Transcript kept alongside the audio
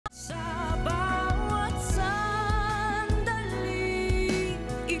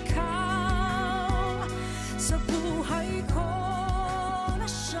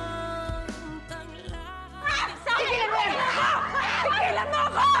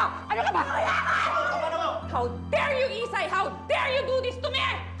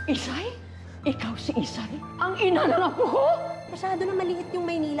Isay? Ikaw si Isay? Ang ina ng apo ko? Masyado na maliit yung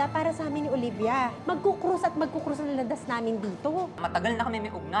Maynila para sa amin ni Olivia. Magkukrus ang landas namin dito. Matagal na kami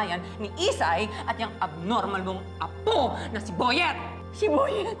may ugnayan ni Isay at yung abnormal mong apo na si Boyet! Si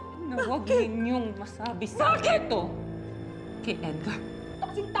Boyet? Na huwag ninyong masabi sa akin ito kay Edgar. Ito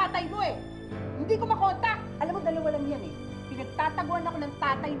kasing tatay mo eh. Hindi ko makontak. Alam mo, dalawa lang yan eh. Pinagtataguan ako ng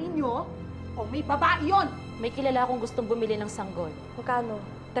tatay ninyo o may babae yon. May kilala akong gustong bumili ng sanggol. Magkano?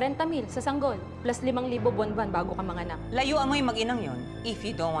 30,000 sa sanggol, plus 5,000 buwan-buwan bago ka manganak. Layuan mo yung mag-inang yon if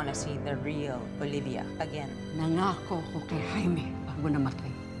you don't wanna see the real Olivia again. Nangako ko kay Jaime bago namatay.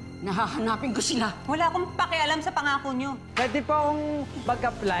 Nahahanapin ko sila. Wala akong pakialam sa pangako nyo. Pwede po akong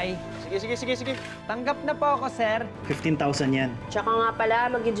mag-apply. Sige. Tanggap na po ako, sir. 15,000 yan. Tsaka nga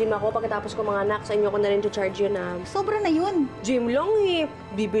pala, mag-gym ako pagkatapos ko mga anak. Sa inyo ko na rin to-charge yun, ah. Sobra na yun. Gym lang eh.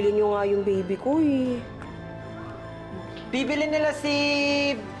 Bibili nyo nga yung baby ko eh. Bibili nila si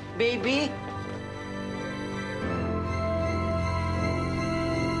baby.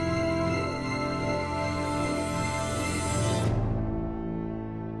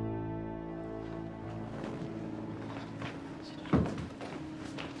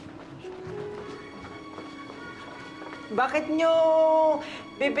 Bakit nyo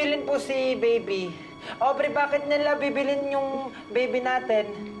bibilin po si baby? Aubrey, bakit nila bibilin yung baby natin?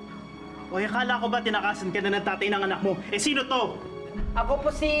 O, akala ko ba tinakasan ka na ng tatay ng anak mo? Eh, sino to? Ako po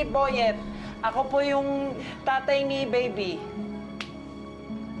si Boyet. Ako po yung tatay ni baby.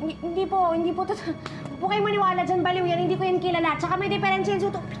 Hindi po. Huwag po kayo maniwala dyan, baliw yan. Hindi ko yan kilala. Tsaka may diferensya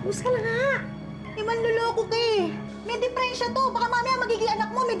yun. Pus ka lang nga. Eh, manluloko ka eh. May diferensya to. Baka mamaya magiging anak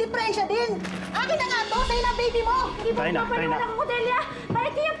mo, may diferensya din. Akin na nga to, sa'yo na baby mo. Hindi po Tayo na. maniwala kong Cordelia.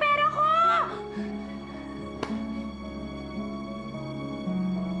 Balik niyo yung pera ko!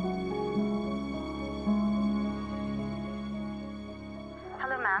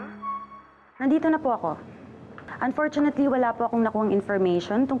 Hello, ma'am. Nandito na po ako. Unfortunately, wala po akong nakuhang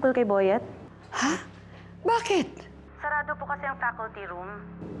information tungkol kay Boyet. Ha? Bakit? Sarado po kasi ang faculty room.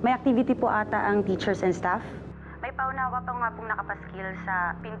 May activity po ata ang teachers and staff. May paunawa pa nga pong nakapaskil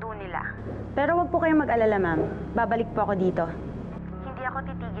sa pinto nila. Pero wag po kayong mag-alala, ma'am. Babalik po ako dito. Hindi ako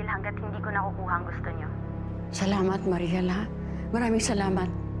titigil hanggat hindi ko nakukuha ang gusto niyo. Salamat, Mariel, ha? Maraming salamat.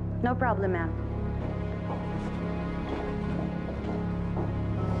 No problem, ma'am.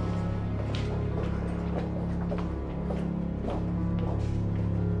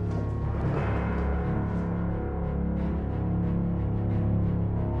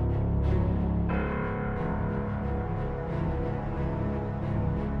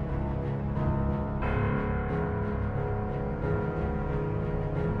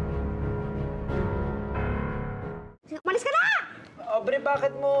 Malis ka na! Aubrey,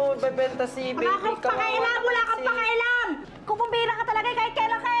 bakit mo bebenta si baby? Wala kang pakialam! Wala kang pakialam! Kung pumbira ka talaga, kahit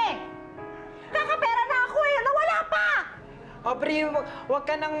kailan ka eh! Kakapera na ako eh! Nawala pa! Aubrey, wag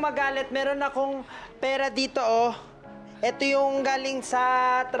ka nang magalit. Meron akong pera dito, oh. Ito yung galing sa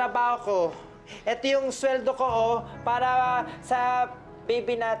trabaho ko. Ito yung sweldo ko, oh, para sa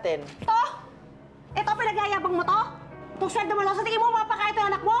baby natin. To? Ito pinagyayabang mo to? Itong sweldo mo lang, sa tingin mo mapakain ito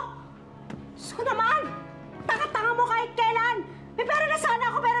yung anak mo? So naman! Tanga-tanga mo kahit kailan! May pera na sana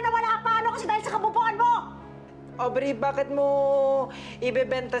ako pero nawala pa! Ano kasi dahil sa kabubuan mo? Aubrey, bakit mo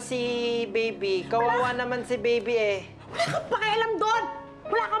ibebenta si baby? Kawawa naman si baby eh. Wala kang pakialam doon!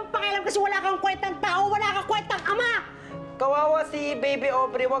 Wala kang pakialam kasi wala kang kwentang tao, wala kang kwentang ama! Kawawa si baby,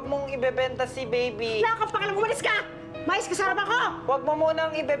 Aubrey. Wag mong ibebenta si baby. Wala kang pakialam, umalis ka! Mais ka sa harapan ko! Wag mo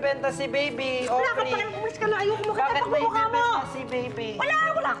munang ibebenta si baby, Aubrey. Wala kang pakialam, umalis ka na! Ayoko makita Bakit ang mo pagmumukha mo! ibebenta si baby? Wala!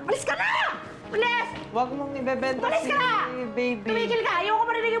 Umalis ka na! Umalis! Wag mong ibebenta Umalis si ka na! baby. Tumigil ka! Ayoko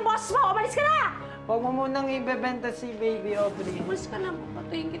marinig yung boss mo! Umalis ka na! Wag mo munang ibebenta si baby, Aubrey. Umalis ka na!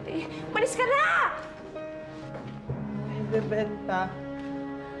 Patuyin kita eh! Umalis ka na! Ibebenta.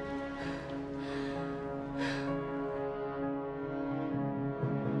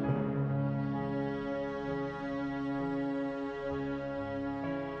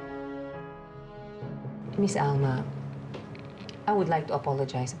 Miss Alma, I would like to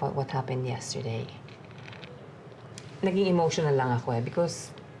apologize about what happened yesterday. Naging emotional lang ako eh because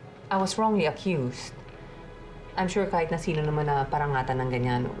I was wrongly accused. I'm sure kahit na sino naman na parangatan ng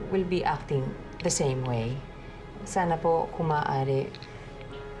ganyan will be acting the same way. Sana po, kung maaari,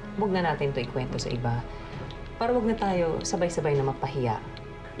 huwag na natin ito ikwento sa iba. Para huwag na tayo sabay-sabay na mapahiya.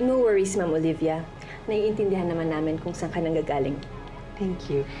 No worries, Ma'am Olivia. Naiintindihan naman namin kung saan ka nanggagaling. Thank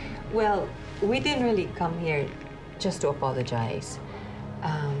you. Well, we didn't really come here just to apologize.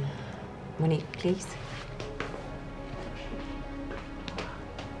 Monique, please.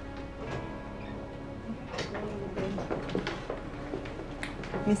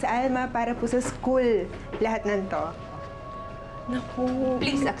 Miss Alma, para po sa school. Lahat ng to. Naku.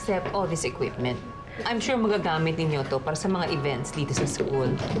 Please accept all this equipment. I'm sure magagamit ninyo to para sa mga events dito sa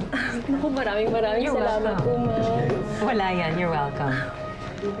school. Naku, maraming salamat po, ma'am. Wala yan. You're welcome.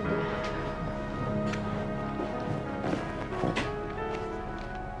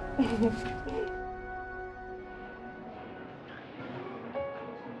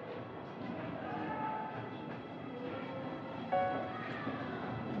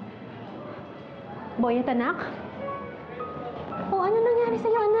 Boyet, anak? Ano nangyari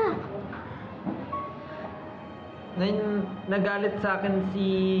sa'yo, anak? Nagalit sa akin si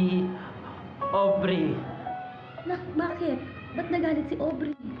Aubrey. Bakit? Ba't nagalit si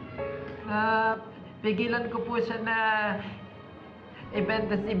Aubrey? Pigilan ko po siya na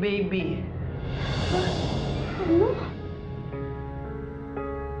ibenta si baby. Ano?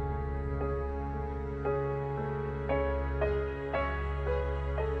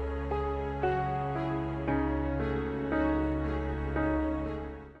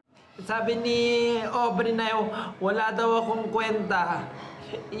 Sabi ni Aubrey na wala daw akong kwenta.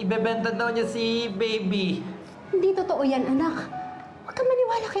 Ibebenta daw niya si baby. Hindi totoo yan, anak. Huwag kang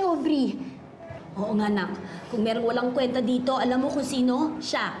maniwala kay Aubrey. Oo nga, anak. Kung merong walang kwenta dito, alam mo kung sino?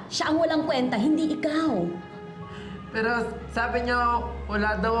 Siya. Siya ang walang kwenta, hindi ikaw. Pero sabi niya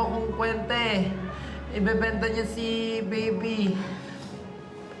wala daw akong kwenta eh. Ibebenta niya si baby.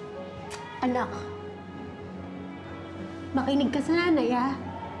 Anak, makinig ka sa nanay, ha?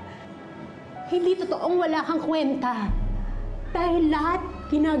 Hindi totoong wala kang kwenta. Dahil lahat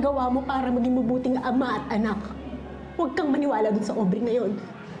ginagawa mo para maging mabuting ama at anak. Huwag kang maniwala dun sa Aubrey na yun.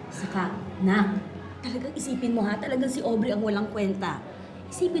 Saka, nak, talagang isipin mo ha, talagang si Aubrey ang walang kwenta.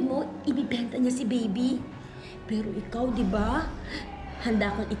 Isipin mo, ibibenta niya si baby. Pero ikaw, di ba? Handa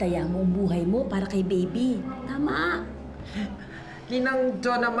kang itaya mo ang buhay mo para kay baby. Tama. Kinang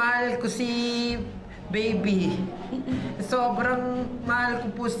Chona, mahal ko si baby. Sobrang mahal ko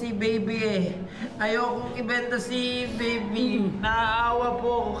po si baby eh. Ayokong ibenta si baby. Naaawa po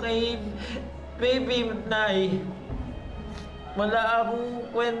ako kay baby, Nay. Wala akong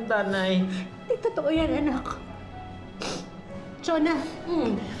kwenta, Nay. Hindi totoo yan, anak. Chona,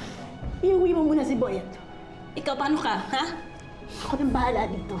 iuwi mo muna si Boyet. Ikaw, paano ka, ha? Ako nang bahala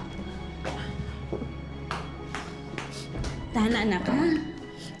dito. Tahan na, anak, ha?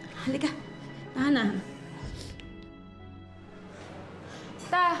 Halika. Tahan na.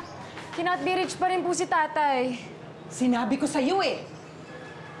 Ta, cannot be rich pa rin po si tatay. Sinabi ko sa'yo eh.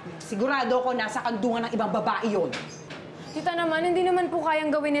 Sigurado ko nasa kandungan ng ibang babae yun. Tita naman, hindi naman po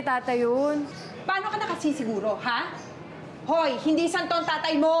kayang gawin ni tatay yun. Paano ka nakasisiguro, ha? Hoy, hindi santo ang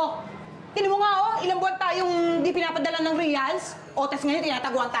tatay mo. Tinan mo nga, oh, ilang buwan tayong di pinapadala ng reals. O, tas ngayon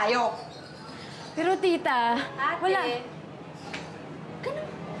tinataguan tayo. Pero tita, wala.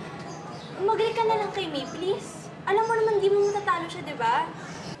 Magaling ka na lang kay May, please. Alam mo naman, di mo matatalo siya, di ba?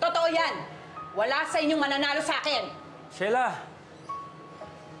 Totoo yan. Wala sa inyong mananalo sa akin. Sheila!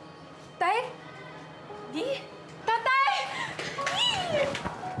 Tay? Di? Tatay!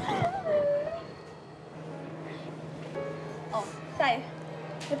 Oh, Tay.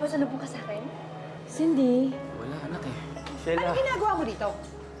 May pasalubong ka sa akin? Cindy. Wala, anak eh. Ano Sheila! ginagawa mo dito?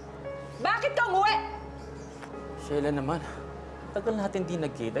 Bakit ka umuwi? Sheila naman. Tagal natin di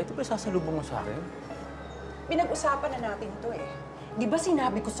nagkita. Ito ba sasalubong mo sa akin? Pinag-usapan na natin to eh. Di ba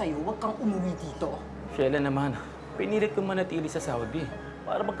sinabi ko sa'yo, huwag kang umuwi dito? Sheila naman, pinilit kong manatili sa Saudi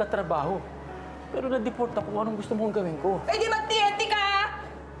para magkatrabaho. Pero na-deport ako. Anong gusto mong gawin ko? Eh di magtiyeti ka!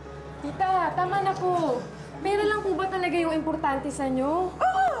 Tita, tama na po. Pera lang po ba talaga yung importante sa inyo?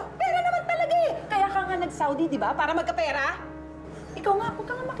 Oo! Pera naman talaga eh! Kaya ka nga nag-Saudi, di ba? Para magkapera? Ikaw nga, huwag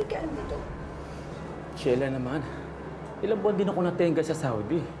ka nga makikialam dito. Sheila naman, ilang buwan din ako natenga sa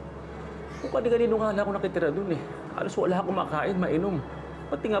Saudi. Kung kani-kanino nga lang ako nakitira dun eh. Halos wala akong makain, mainom.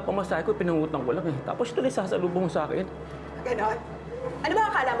 Pati nga pamasahe ko, pinangutang ko lang eh. Tapos ito na sasalubong sa akin. Ganon? Ano ba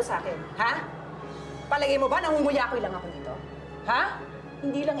akala mo sa akin, ha? Palagay mo ba nangunguyakoy lang ako dito? Ha?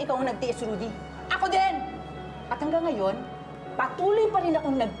 Hindi lang ikaw ang nagtiis, Rudy. Ako din! At hanggang ngayon, patuloy pa rin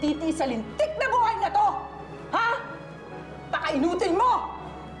akong nagtitiis sa lintik na buhay na to! Ha? Pakainutin mo!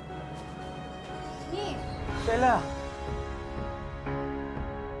 Sheila!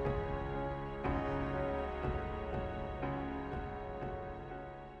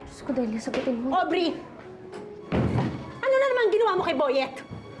 Diyos ko, dahil sagutin mo. Aubrey! Ano na naman ginawa mo kay Boyet?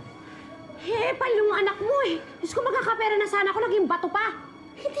 Palong anak mo eh. Diyos ko, magkakapera na sana ako, naging bato pa.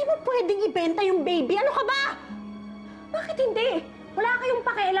 Hindi mo pwedeng ibenta yung baby. Ano ka ba? Bakit hindi? Wala kayong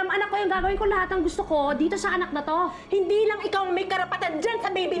pakialam. Anak ko yung gagawin ko lahat ng gusto ko dito sa anak na to. Hindi lang ikaw ang may karapatan dyan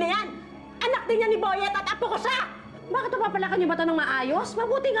sa baby na yan. Anak din niya ni Boyet at apo ko siya. Bakit papalakan niyo ba ito ng maayos?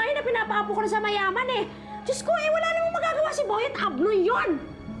 Mabuti nga yun na pinapaapo ko na sa mayaman eh. Diyos ko, wala namang magagawa si Boyet. Abnoy yun!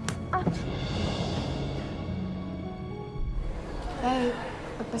 Ay,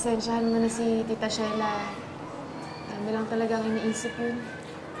 pagpasensyahan mo na si Tita Sheila. Dami lang talagang iniisip yun.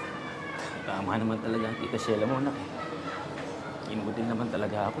 Tama naman talaga ang Tita Sheila mo, anak. Inubutin naman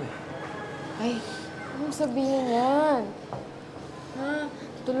talaga ako eh. Ay, anong sabihin yan? Ha?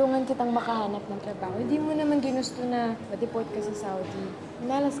 Tulungan kitang makahanap ng trabaho. Hindi mo naman ginusto na ma-deport ka sa Saudi.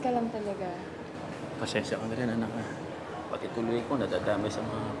 Minalas ka lang talaga. Pasensya ka na rin, anak. Pati tuloy ko, nadadamay sa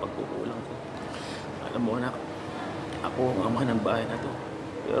mga pagkukulang ko. Alam mo, anak, ako ang ama ng bahay na to.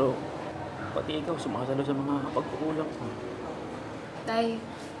 Pero, pati ikaw, sumakasalo sa mga pagkukulang ko. Tay,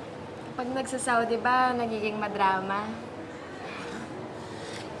 kapag nagsa-Saudi ba, nagiging madrama?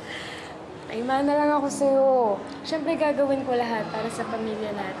 Ay, mana lang ako sa'yo. Siyempre, gagawin ko lahat para sa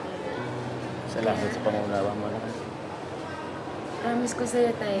pamilya natin. Salamat sa pangunawa mo, anak. Promise ko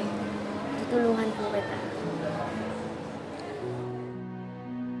sa'yo, Tay. Tutulungan ko kita.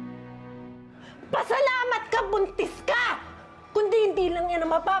 Pasalamat ka, buntis ka! Kundi hindi lang yan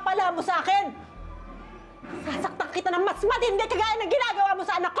ang mapapala mo sa akin! Sasaktan kita ng mas matindi kagaya ng ginagawa mo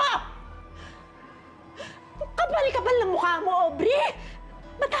sa anak ko! Kapal-kapal ng mukha mo, Aubrey!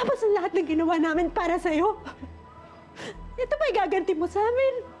 Matapos ang lahat ng ginawa namin para sa'yo. Ito ba'y gaganti mo sa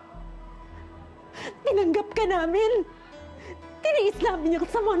amin? Tinanggap ka namin. Tiniis namin yung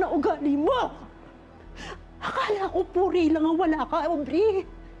sama na ugali mo. Akala ko puri lang ang wala ka, Aubrey.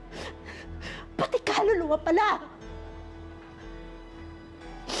 Pati kaluluwa pala.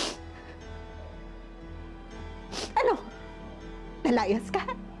 Ano? Nalayas ka?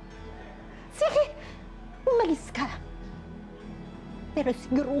 Sige, umalis ka. Pero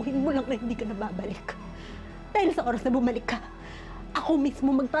siguruhin mo lang na hindi ka na babalik. Dahil sa oras na bumalik ka, ako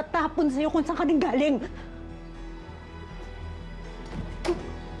mismo magtatapon sa'yo kung saan ka nanggaling.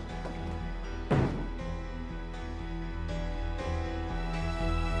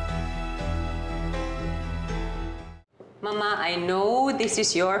 Mama, I know this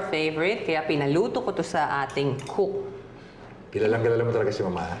is your favorite, kaya pinaluto ko to sa ating cook. Kilalang-kilala mo talaga si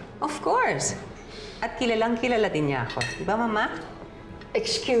Mama, ha? Of course. At kilalang-kilala din niya ako. Di ba, Mama?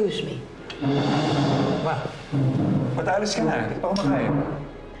 Excuse me. Ma, mataalis ka na. Hindi pa kumakain.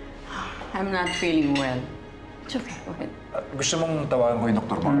 I'm not feeling well. It's okay, go ahead. Gusto mong tawagan ko yung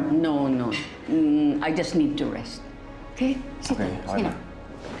doktor mo? No. I just need to rest. Okay? Sit Okay, down. okay Sit na. down.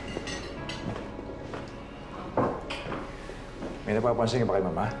 May napapansin ka ba kay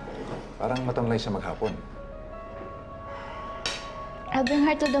Mama? Parang matamlay siya maghapon. I'll bring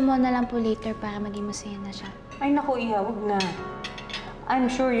her to the mall na lang po later para maging masaya na siya. Ay, naku, Iha, wag na. I'm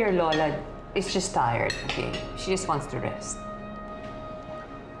sure your Lola is just tired, okay? She just wants to rest.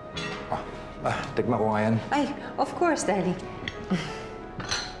 Tikma ko nga yan. Ay, of course, Daddy.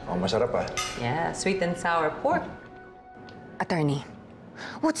 Oh, masarap ah. Yeah, sweet and sour pork. Attorney,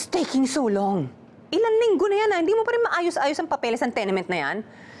 what's taking so long? Ilang linggo na yan, Hindi mo pa rin maayos-ayos ang papeles ng tenement na yan?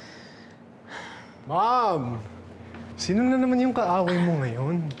 Mom! Sino na naman yung kaaway mo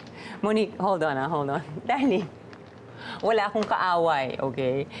ngayon? Monique, hold on. Darling, wala akong kaaway,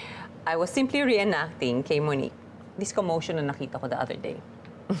 okay? I was simply reenacting kay Monique this commotion na nakita ko the other day.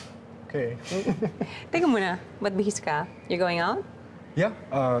 Okay. Teka muna, ba't bihis ka? You're going out? Yeah,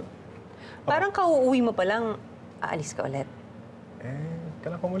 Parang kauuwi mo pa lang, aalis ka ulit.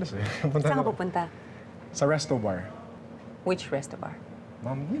 Kailan ko umalis eh. Saan ka pupunta? Sa resto bar. Which resto bar?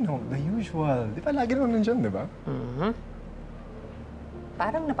 Mom, you know, the usual. Di ba lagi naman nandyan, di ba?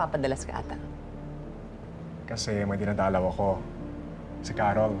 Parang napapadalas ka ata. Kasi may dinadalaw ako. Si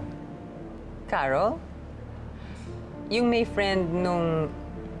Carol. Carol? Yung may friend nung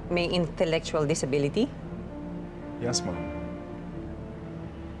may intellectual disability? Yes, Mom.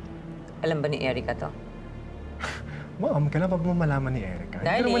 Alam ba ni Erica to? Mom, kailan pa mo malaman ni Erica?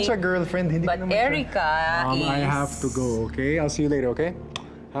 Darling, hindi naman siya girlfriend, hindi but ko naman Erica siya... Mom, I have to go, okay? I'll see you later, okay?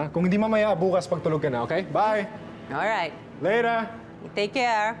 Ha? Kung hindi mamaya, bukas pagtulog ka na, okay? Bye! All right. Later! Take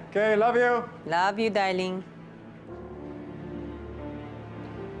care. Okay, love you! Love you, darling.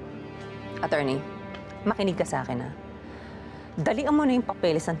 Attorney, makinig ka sa akin, ha? Dalian mo na yung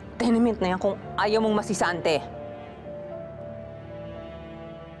papeles ng tenement na yan kung ayaw mong masisante.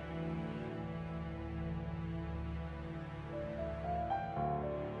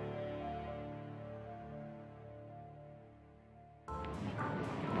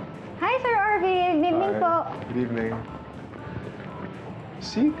 Hi, Sir Arvin. Good evening po. Good evening.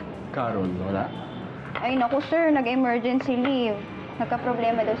 Si Carol, wala? Ay, naku, sir. Nag-emergency leave.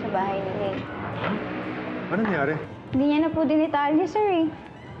 Nagka-problema daw sa bahay nila eh. Ano nangyari? Hindi niya na po dinitalye, sir eh.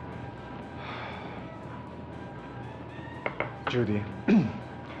 Judy,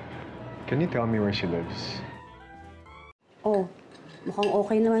 can you tell me where she lives? Oh, mukhang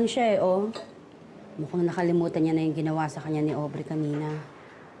okay naman siya eh, oh. Mukhang nakalimutan niya na yung ginawa sa kanya ni Aubrey kanina.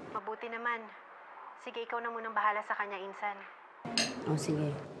 Mabuti naman. Sige, ikaw na munang bahala sa kanya, Insan. Oh,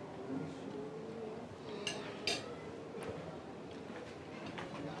 sige.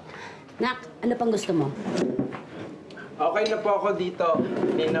 Nak, ano pang gusto mo? Okay na po ako dito,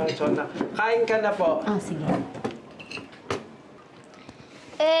 Ninang Chona. Kain ka na po. Ah, sige.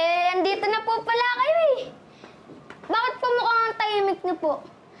 Andito na po pala kayo eh. Bakit po mukhang ang tahimik niyo po?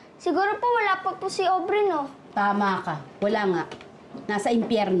 Siguro po wala pa po si Aubrey, no? Tama ka. Wala nga. Nasa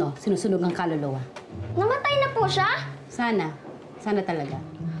impyerno, sinusunog ang kaluluwa. Namatay na po siya? Sana. Sana talaga.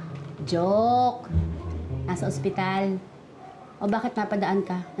 Joke. Nasa ospital. O bakit napadaan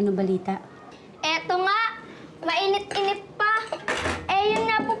ka? Anong balita? Eto nga, mainit-init pa. Yun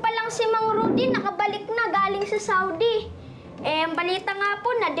nga po palang si Mang Rudy, nakabalik na galing sa Saudi. Ang balita nga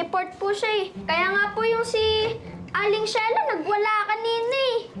po, na-deport po siya eh. Kaya nga po yung si Aling Shela nagwala kanina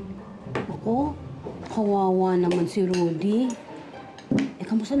eh. Ako? Kawawa naman si Rudy.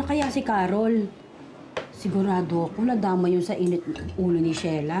 Kamusta na kaya si Carol? Sigurado ako nadama yun sa init ulo ni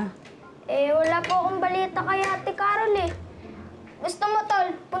Shela. Wala po akong balita kay Ate Carol eh. Gusto mo,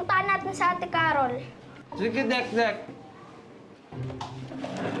 Tol, puntahan natin sa Ate Carol. Sige, Dek.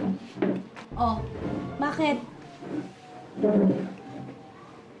 Oh, bakit?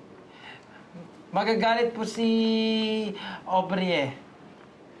 Magagalit po si Aubrey eh.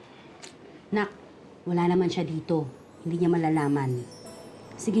 Nak, wala naman siya dito. Hindi niya malalaman.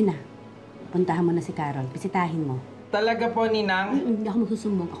 Sige na, puntahan mo na si Carol. Bisitahin mo. Talaga po, Ninang? Hindi ako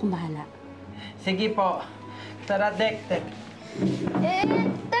magsusumbong. Akong bahala. Sige po. Tara, Dek.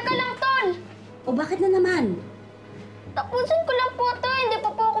 Teka lang, Tol. O bakit na naman? Tapusin ko lang po ito. Hindi pa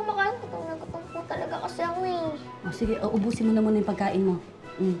po ako makain. Nagutom po talaga kasi ako eh. O sige, ubusin mo na muna yung pagkain mo.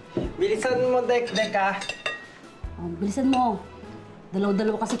 Bilisan mo, Dek, ha? O, bilisan mo.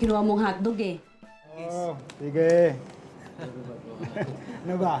 Dalaw-dalaw kasi kinuha mong hotdog eh. Oh, sige.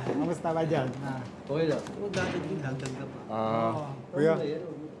 Ano ba? Kamusta ba dyan? Okay lang. Huwag natin yung hagdag ka pa.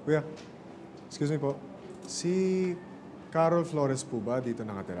 Kuya. Excuse me po. Si Carol Flores po ba dito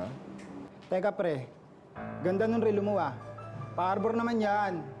nakatira? Teka pre, ganda nung relo mo ah. Pa-arbor naman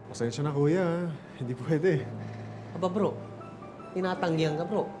yan. Pasensya na kuya, hindi pwede. Aba bro, tinatanggihan ka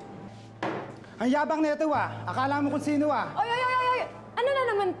bro. Ang yabang na ito ah. Akala mo kung sino ah. Oy! Ano na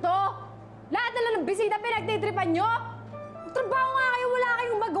naman to? Lahat na lang ng bisita pinagtitripan nyo? Trabaho nga kayo, wala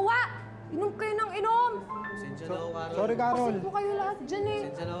kayong magawa. Inom kayo ng inom. Pasensya na ako, Carol. Sorry, Carol. Pasensya po kayo lahat dyan eh.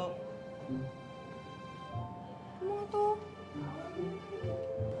 Pasensya na ako. Ano mga to?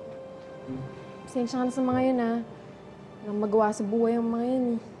 Pasensya ka na sa mga yun ah. Walang magawa sa buhay ang mga yun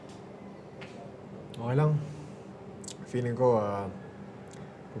eh. Okay lang. Feeling ko,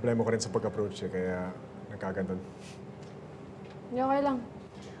 problema ko rin sa pag-approach eh, kaya nagkaganton. Hindi, okay lang.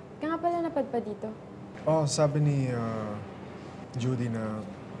 Kaya nga pala napadpad dito. Oh, sabi ni Judy na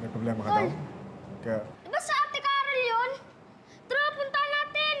may problema ka daw. Kaya, Diba sa Ate Carol yun? Tara, punta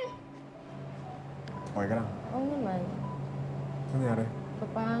natin! okay ka lang. Oo naman. Ano nangyari?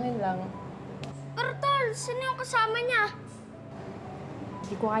 Papahangin lang. Pero Tol, sino yung kasama niya?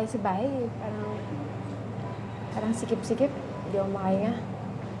 Hindi ko kaya sa bahay eh. Parang sikip-sikip. Hindi ako makahinga.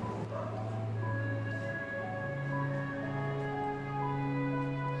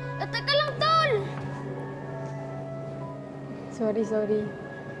 Teka lang, Tol! Sorry.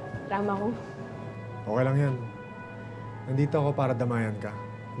 Drama ko. Okay lang yan. Nandito ako para damayan ka,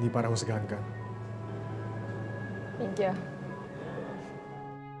 hindi para husgahan ka. Thank you.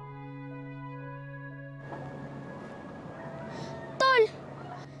 Tol,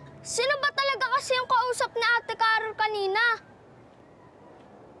 sino ba talaga kasi yung kausap na Ate Carol kanina?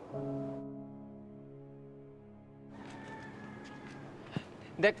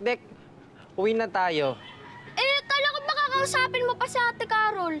 Dek, uwi na tayo. Kala ko ba kakausapin mo pa si Ate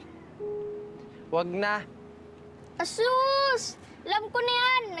Carol? Wag na. Asus! Alam ko na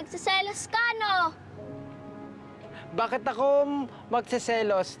yan, nagsiselos ka, no? Bakit ako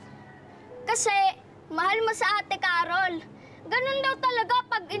magseselos? Kasi, mahal mo sa Ate Carol. Ganun daw talaga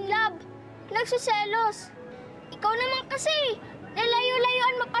pag in love. Nagsiselos. Ikaw naman kasi,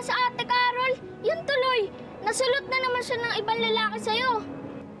 nilayo-layuan mo pa sa Ate Carol. Yun tuloy, nasulot na naman siya ng ibang lalaki sa'yo.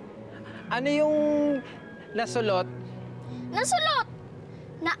 Ano yung nasulot? Nasulot!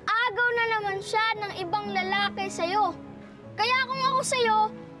 Naagaw na naman siya ng ibang lalaki sa'yo. Kaya kung ako sa'yo,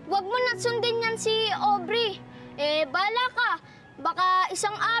 huwag mo na sundin yan si Aubrey. Bala ka. Baka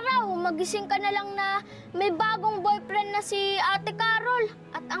isang araw, magising ka na lang na may bagong boyfriend na si Ate Carol.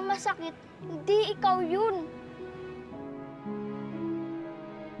 At ang masakit, hindi ikaw yun.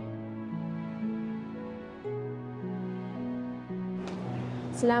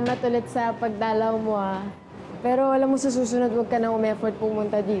 Salamat ulit sa pagdalaw mo, ah. Pero alam mo, sa susunod, huwag ka nang umeffort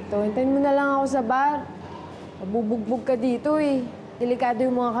pumunta dito. Hintayin mo na lang ako sa bar. Mabubugbog ka dito, eh. Delikado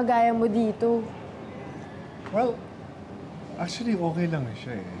yung mga kagaya mo dito. Well, actually, okay lang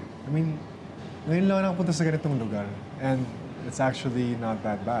siya, eh. I mean, ngayon lang nakapunta sa ganitong lugar. And it's actually not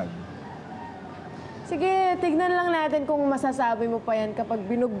that bad. Sige, tignan lang natin kung masasabi mo pa yan kapag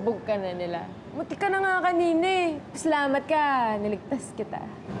binugbog ka na nila. Muti ka na nga kanina, eh. Salamat ka. Niligtas kita.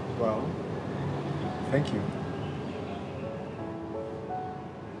 Well, thank you.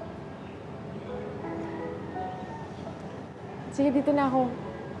 Sige, dito na ako.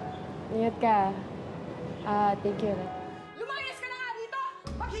 Ingat ka. Thank you. Lumayas ka na nga dito!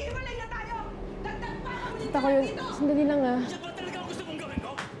 Maghihiwalay na tayo! Dagdag pa kami Kita ko yun. Sandali lang, ah. Yan ba talaga ang gusto mong gawin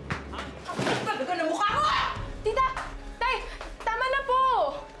ko? Ha? Kapag talaga ng mukha mo! Tita! Tay! Tama na po!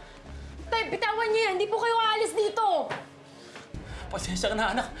 Tay, bitawan niyo yan. Hindi po kayo aalis dito. Pasensya ka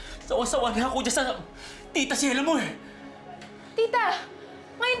na, anak. Sawa-sawa na ako dyan sa tita Sheila mo, eh. Tita!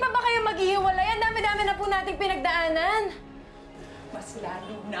 Ngayon pa ba kayo maghihiwalay? Ang dami-dami na po nating pinagdaanan. Mas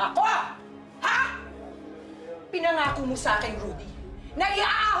lalo na ako! Ha? Pinangako mo sa akin, Rudy, na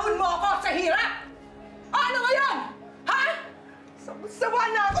iaahon mo ako sa hirap! Ano ngayon? Ha? Sawa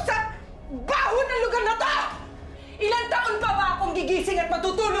na ako sa baho ng lugar na to! Ilang taon pa ba akong gigising at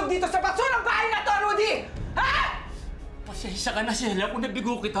matutulog dito sa basurang bahay na to, Rudy? Ha? Pasensya ka na, Sheila, kung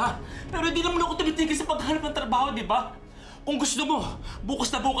nabigo kita. Pero hindi naman ako tumitigil sa paghanap ng trabaho, di ba? Kung gusto mo,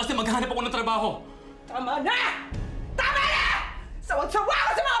 bukas na maghanap ako ng trabaho. Tama na! Tama na! Sawag-sawa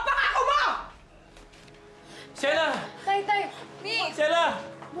ako sa mga pangako mo! Sheila! Tay! Sheila!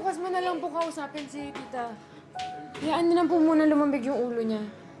 Bukas mo na lang po kausapin si tita. Hayaan niyo lang po muna lumambig yung ulo niya.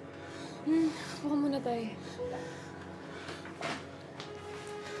 Buka muna, tay.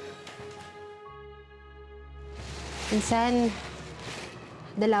 Minsan,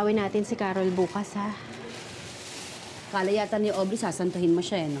 dalawin natin si Carol bukas, ha? Kala yata ni Aubrey sasantuhin mo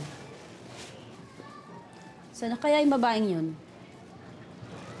siya, eh, no? Sana kaya yung babaeng yun?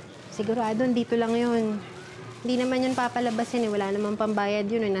 Sigurado, dito lang yun. Hindi naman yun papalabasin, eh. Wala namang pambayad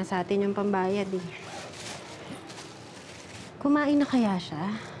yun, eh. Nasa atin yung pambayad, eh. Kumain na kaya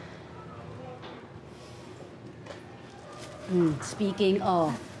siya? Speaking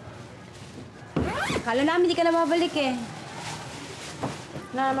of... Kala namin hindi ka na babalik, eh.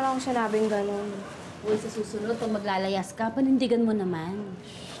 Wala naman akong sinabing gano'n. Uy, sa susunod, pag maglalayas ka, panindigan mo naman.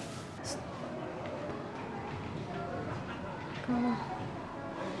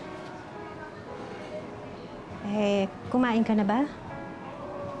 Kumain ka na ba?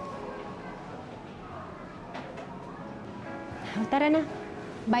 Tara na.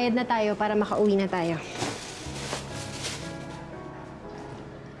 Bayad na tayo para makauwi na tayo.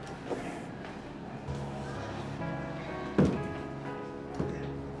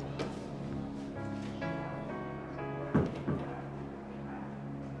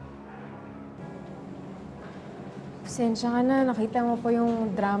 Pasensya ka na. Nakita mo pa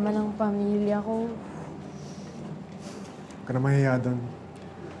yung drama ng pamilya ko. Huwag ka na mahiya doon.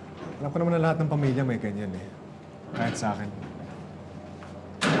 Alam ko naman na lahat ng pamilya may ganyan, eh. Kahit sa akin.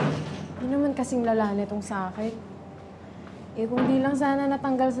 Hindi naman kasing lala nitong sa akin. Eh, kung di lang sana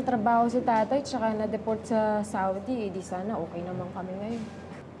natanggal sa trabaho si tatay tsaka na-deport sa Saudi, eh di sana okay naman kami ngayon.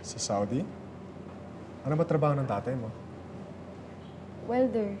 Sa Saudi? Ano ba trabaho ng tatay mo?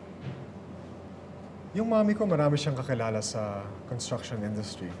 Welder. Yung mami ko, marami siyang kakilala sa construction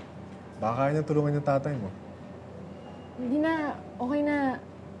industry. Baka kaya niya tulungan yung tatay mo. Hindi na, okay na.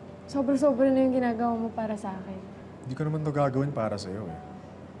 Sobra-sobra na yung ginagawa mo para sa akin. Hindi ko naman to gagawin para sa'yo, eh.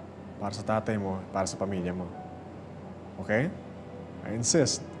 Para sa tatay mo, para sa pamilya mo. Okay? I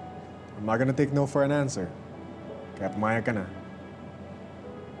insist. I'm not gonna take no for an answer. Kaya pumayag ka na.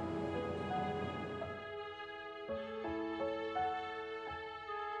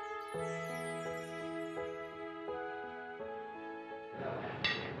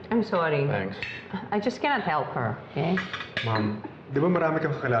 I'm sorry. Thanks. I just cannot help her, okay? Ma'am, di ba marami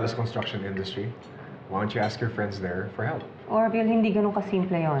kang kakilala sa construction industry? Why don't you ask your friends there for help? Orville, hindi ganun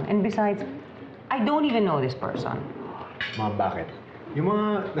kasimple yon. And besides, I don't even know this person. Ma'am, bakit? Yung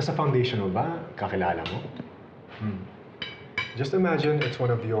mga nasa foundation mo ba, kakilala mo? Just imagine it's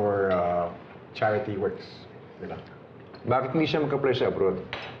one of your charity works. Diba? Bakit hindi siya mag-apply sa abroad?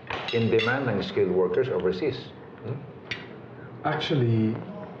 In demand ng skilled workers overseas. Actually,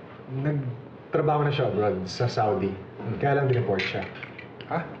 nagtrabaho na siya abroad sa Saudi. Kaya lang dineport siya.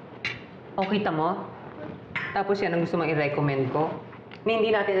 Ha? O, kita mo? Tapos yan ang gusto mong i-recommend ko? Na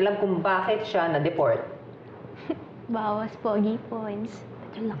hindi natin alam kung bakit siya na-deport. Bawas pogi points.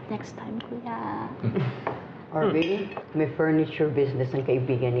 Better luck next time, kuya. Aubrey, may furniture business ng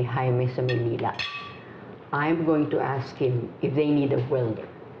kaibigan ni Jaime sa Manila. I'm going to ask him if they need a welder.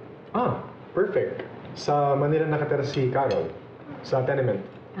 Ah, perfect. Sa Manila nakatira si Carol. Sa tenement.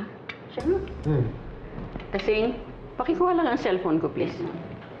 Siya? Kasing, pakikuha lang ang cellphone ko, please.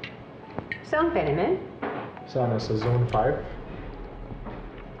 Saan tenement? Sana sa Zone 5.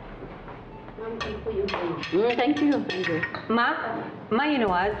 Thank you. Ma, you know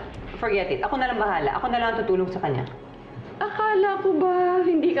what? Forget it. Ako na lang bahala. Ako na lang tutulong sa kanya. Akala ko ba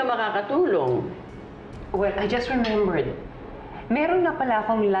hindi ka makakatulong? Well, I just remembered. Meron na pala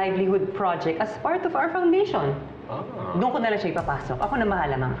akong livelihood project as part of our foundation. Doon ko na lang siya ipapasok. Ako na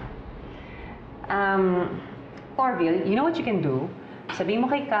bahala, Mama. Orville, you know what you can do? Sabihin mo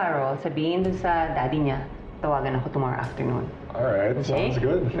kay Carol, sabihin dun sa daddy niya, tawagan ako tomorrow afternoon. Alright, sounds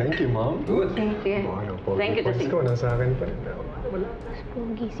good. Thank you, Mom. Good. Thank you. Thank you, Tasing. Ko, nasa akin pa rin. Mas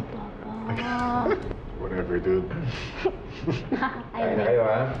pogi si Papa. Whatever, dude. Kain na kayo,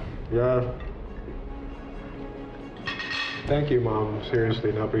 ha? Yeah. Thank you, Mom.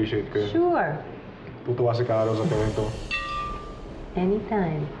 Seriously, na-appreciate ko yun. Sure. Tutuwa si Carol sa gawin to.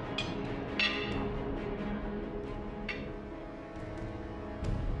 Anytime.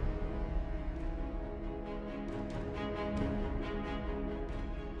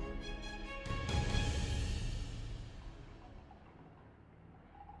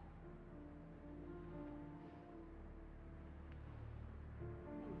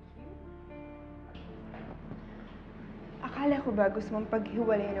 Akala ko ba gusto mong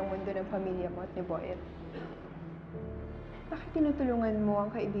paghiwalayin ang mundo ng pamilya mo at ni Boyet? Bakit tinutulungan mo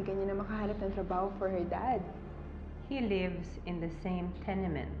ang kaibigan niya na makahanap ng trabaho for her dad? He lives in the same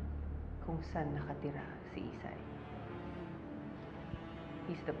tenement kung saan nakatira si Isay.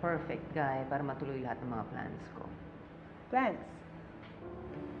 He's the perfect guy para matuloy lahat ng mga plans ko. Plans?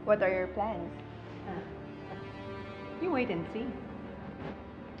 What are your plans? You wait and see.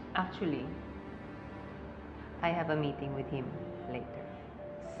 Actually, I have a meeting with him later.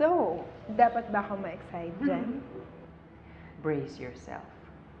 So, dapat ba ako ma-excite dyan? Brace yourself.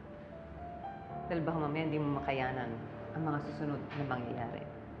 Dahil baka mamaya hindi mo makayanan ang mga susunod na mangyayari.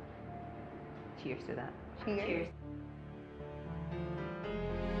 Cheers to that. Cheers.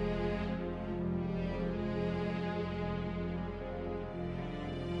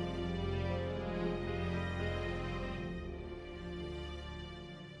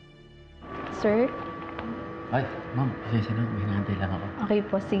 Sir? Ay, ma'am, pasensya na. May hinahantay lang ako. Okay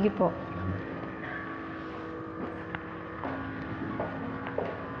po, sige po.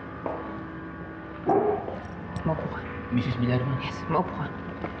 Maupo ka. Mrs. Villarman. Yes, maupo ka.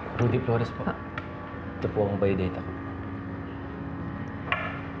 Rudy Flores po. Ito po ang biodata ko.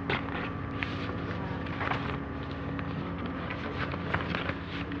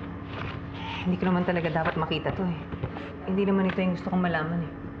 Hindi ko naman talaga dapat makita to eh. Hindi naman ito yung gusto kong malaman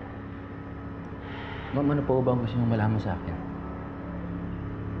eh. Ma'am, ano po ba ang gusto niyong malaman sa akin?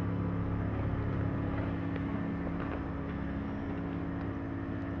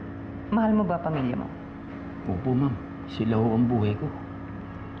 Mahal mo ba pamilya mo? Opo, ma'am. Sila ho ang buhay ko.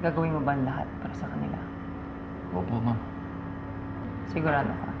 Gagawin mo ba ang lahat para sa kanila? Opo, ma'am.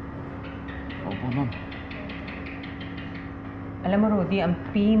 Sigurado ka? Opo, ma'am. Alam mo, Rudy, ang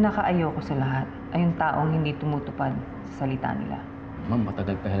pinakaayoko sa lahat ay yung taong hindi tumutupad sa salita nila. Ma'am,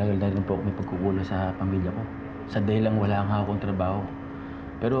 matagal pa halagal na rin po ako may pagkukulang sa pamilya ko. Sa dahilang wala nga akong trabaho.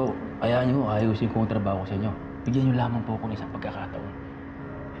 Pero, ayaw niyo, ayusin ko ang trabaho ko sa inyo. Bigyan niyo lamang po ako ng isang pagkakataon.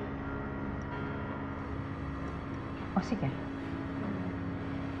 O sige.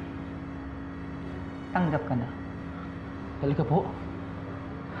 Tanggap ka na. Halika po.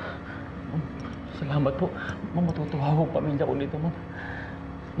 Ma'am, salamat po. Ma'am, matutuwa ako ang pamilya ko nito, ma'am.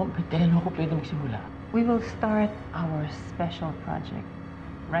 Ma'am, kailan ako pwede magsimula? We will start our special project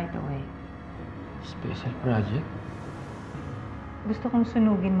right away. Special project? Gusto kong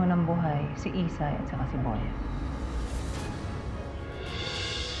sunugin mo ng buhay si Isay at saka si Boyet.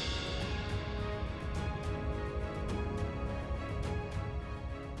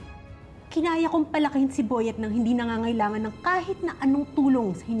 Kinaya kong palakihin si Boyet nang hindi nangangailangan ng kahit na anong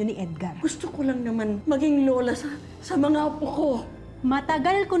tulong sa inyo ni Edgar. Gusto ko lang naman maging lola sa mga apo ko.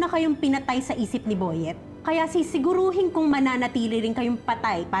 Matagal ko na kayong pinatay sa isip ni Boyet. Kaya sisiguruhin kong mananatili rin kayong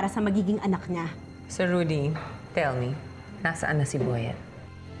patay para sa magiging anak niya. So Rudy, tell me, nasaan na si Boyet?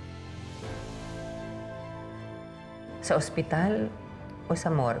 Sa ospital o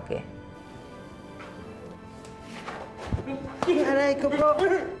sa morgue? Aray ko po!